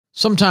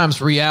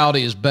Sometimes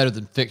reality is better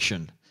than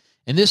fiction.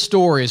 And this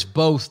story is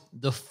both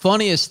the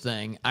funniest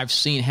thing I've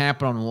seen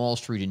happen on Wall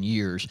Street in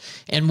years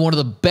and one of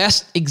the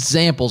best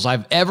examples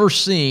I've ever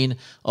seen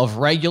of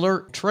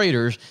regular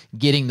traders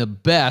getting the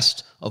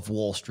best of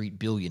Wall Street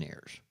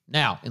billionaires.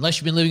 Now, unless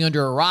you've been living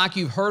under a rock,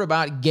 you've heard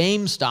about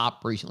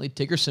GameStop recently,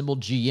 ticker symbol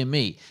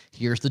GME.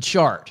 Here's the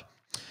chart.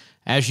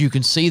 As you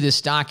can see, this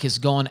stock has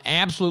gone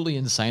absolutely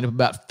insane, of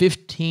about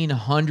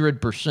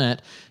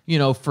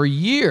 1,500%, for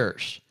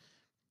years.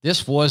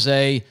 This was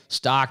a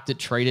stock that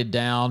traded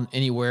down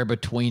anywhere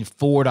between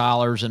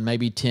 $4 and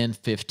maybe $10,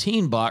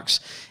 $15.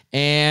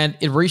 And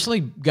it recently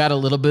got a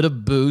little bit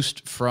of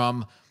boost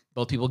from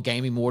both people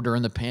gaming more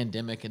during the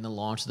pandemic and the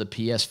launch of the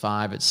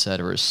PS5, et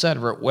cetera, et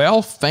cetera.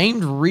 Well,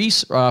 famed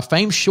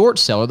short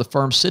seller, the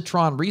firm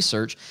Citron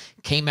Research,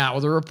 came out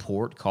with a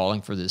report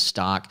calling for this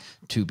stock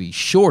to be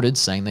shorted,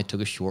 saying they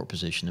took a short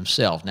position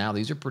themselves. Now,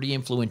 these are pretty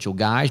influential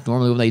guys.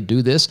 Normally, when they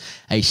do this,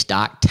 a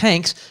stock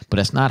tanks, but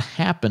that's not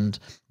happened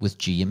with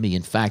GME.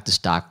 In fact, the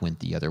stock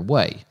went the other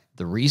way.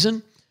 The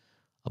reason?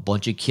 A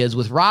bunch of kids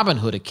with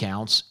Robinhood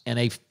accounts and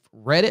a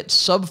Reddit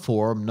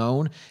subforum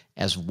known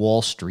as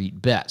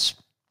WallStreetBets.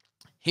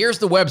 Here's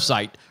the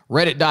website,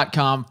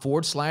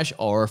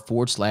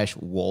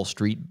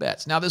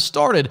 reddit.com/r/WallStreetBets. Now, this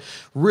started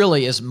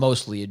really as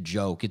mostly a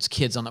joke. It's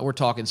kids on that. We're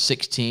talking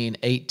 16,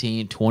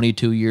 18,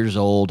 22 years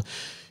old,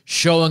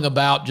 showing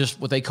about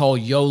just what they call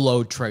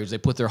YOLO trades. They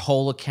put their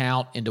whole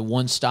account into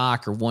one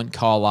stock or one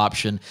call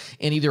option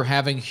and either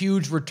having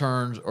huge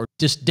returns or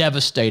just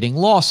devastating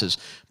losses.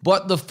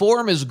 But the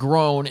forum has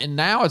grown, and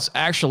now it's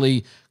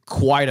actually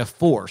quite a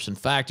force. In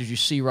fact, as you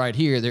see right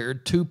here, there are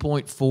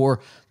 2.4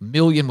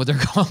 million what they're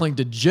calling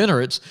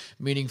degenerates,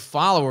 meaning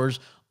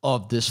followers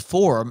of this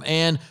forum.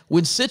 And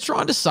when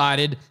Citron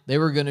decided they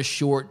were going to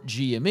short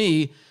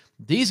GME,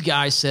 these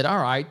guys said,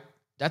 all right,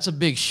 that's a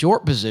big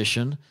short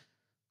position.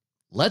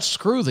 Let's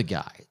screw the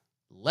guy.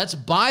 Let's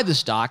buy the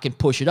stock and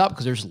push it up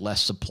because there's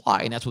less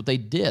supply. And that's what they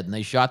did. And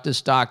they shot this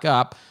stock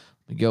up.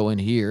 Let me go in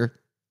here.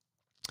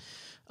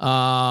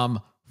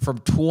 From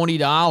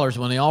 $20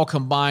 when they all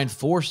combined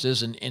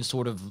forces and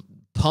sort of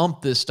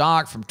pumped this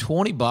stock from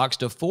 $20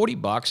 to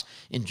 $40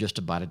 in just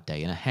about a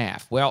day and a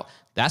half. Well,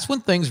 that's when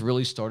things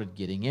really started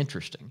getting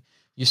interesting.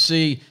 You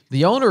see,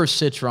 the owner of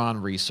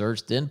Citron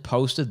Research then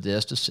posted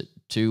this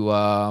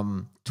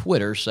to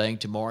Twitter, saying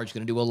tomorrow he's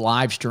going to do a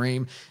live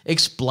stream,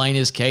 explain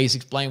his case,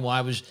 explain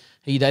why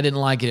they didn't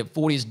like it at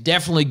 40. It's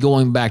definitely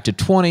going back to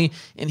 20.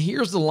 And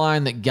here's the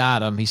line that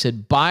got him. He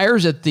said,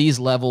 buyers at these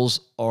levels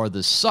are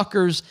the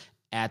suckers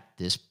at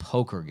this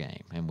poker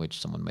game, in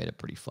which someone made a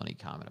pretty funny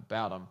comment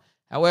about him.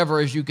 However,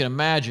 as you can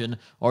imagine,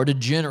 our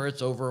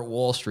degenerates over at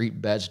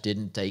WallStreetBets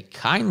didn't take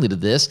kindly to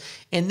this,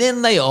 and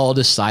then they all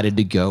decided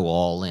to go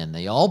all in.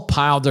 They all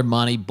piled their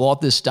money,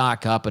 bought this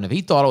stock up, and if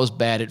he thought it was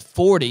bad at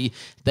 40,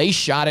 they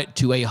shot it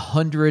to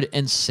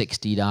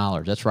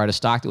 $160. That's right, a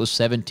stock that was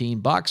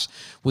 $17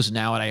 was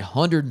now at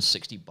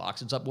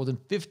 $160. It's up more than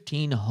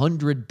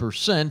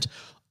 1,500%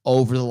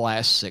 over the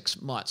last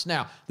 6 months.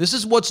 Now, this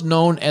is what's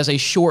known as a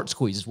short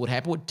squeeze. This is what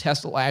happened with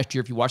Tesla last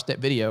year, if you watched that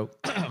video.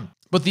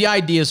 But the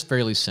idea is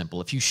fairly simple.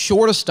 If you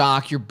short a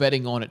stock, you're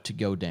betting on it to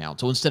go down.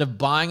 So instead of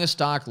buying a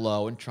stock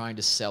low and trying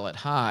to sell it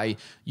high,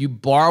 you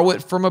borrow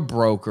it from a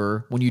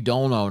broker when you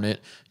don't own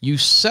it, you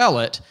sell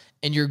it,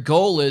 and your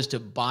goal is to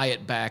buy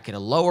it back at a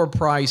lower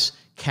price,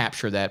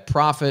 capture that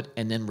profit,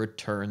 and then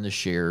return the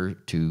share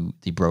to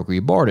the broker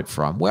you borrowed it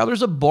from. Well,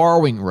 there's a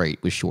borrowing rate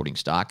with shorting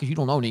stock. Because you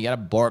don't own it, you got to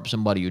borrow up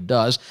somebody who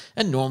does,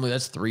 and normally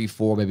that's 3,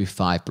 4, maybe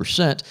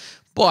 5%.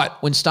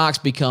 But when stocks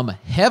become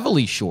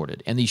heavily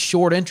shorted, and the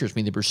short interest,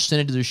 meaning the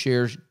percentage of the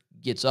shares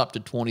gets up to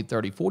 20,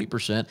 30,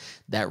 40%,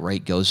 that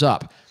rate goes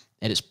up.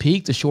 At its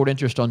peak, the short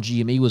interest on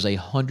GME was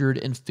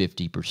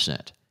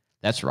 150%.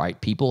 That's right.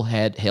 People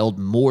had held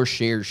more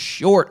shares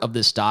short of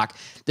this stock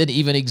than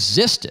even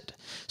existed.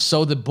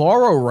 So the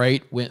borrow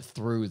rate went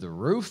through the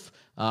roof.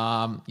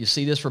 You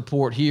see this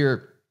report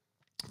here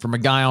from a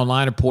guy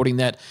online reporting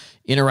that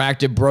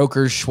Interactive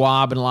Brokers,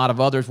 Schwab, and a lot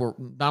of others were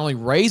not only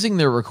raising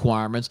their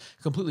requirements,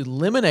 completely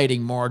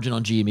eliminating margin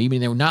on GME, meaning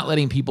they were not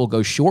letting people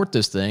go short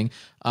this thing.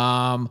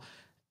 And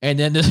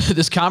then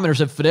this commenter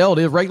said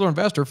Fidelity, a regular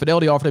investor,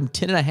 Fidelity offered him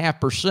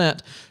 10.5%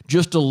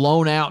 just to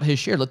loan out his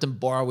share, let them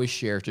borrow his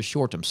shares to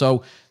short them.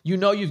 So you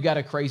know you've got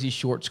a crazy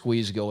short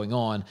squeeze going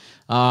on.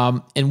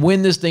 And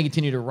when this thing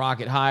continued to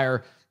rocket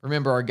higher,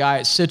 remember our guy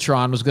at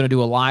Citron was going to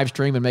do a live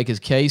stream and make his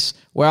case.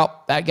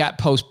 Well, that got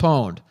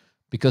postponed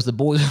because the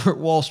boys over at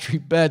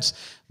WallStreetBets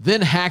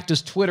then hacked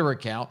his Twitter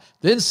account,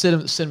 then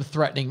sent him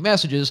threatening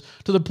messages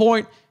to the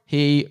point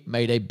he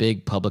made a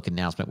big public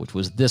announcement, which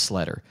was this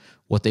letter.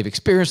 What they've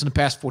experienced in the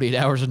past 48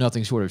 hours is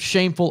nothing short of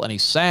shameful and a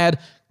sad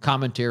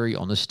commentary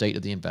on the state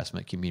of the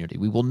investment community.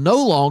 We will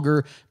no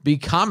longer be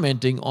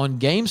commenting on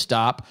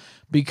GameStop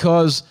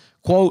because,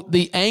 quote,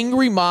 the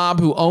angry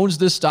mob who owns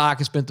this stock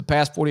has spent the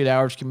past 48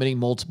 hours committing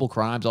multiple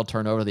crimes. I'll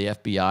turn over to the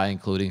FBI,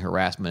 including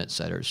harassment, et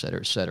cetera, et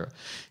cetera, et cetera.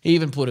 He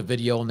even put a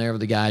video in there where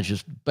the guy's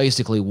just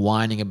basically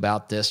whining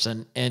about this.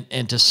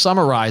 And to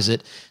summarize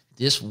it,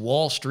 this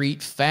Wall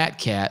Street fat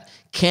cat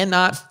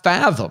cannot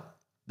fathom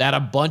that a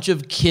bunch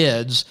of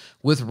kids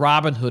with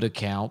Robinhood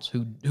accounts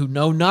who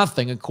know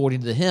nothing,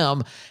 according to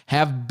him,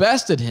 have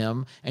bested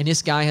him, and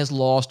this guy has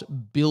lost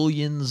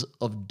billions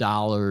of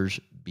dollars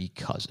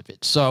because of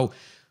it. So,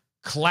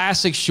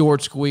 classic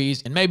short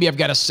squeeze, and maybe I've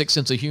got a sick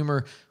sense of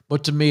humor,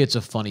 but to me, it's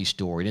a funny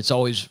story. And it's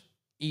always,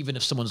 even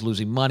if someone's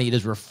losing money, it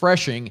is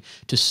refreshing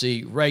to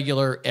see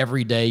regular,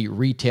 everyday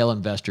retail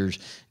investors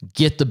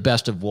get the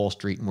best of Wall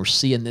Street. And we're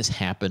seeing this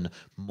happen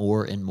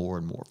more and more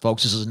and more.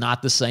 Folks, this is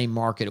not the same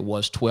market it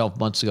was 12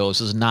 months ago.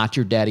 This is not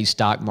your daddy's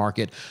stock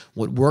market.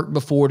 What worked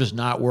before does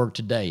not work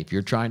today. If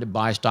you're trying to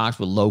buy stocks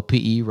with low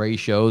PE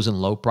ratios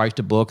and low price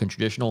to book and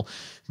traditional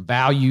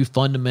value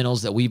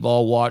fundamentals that we've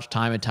all watched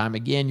time and time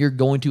again, you're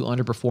going to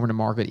underperform the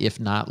market, if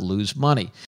not lose money.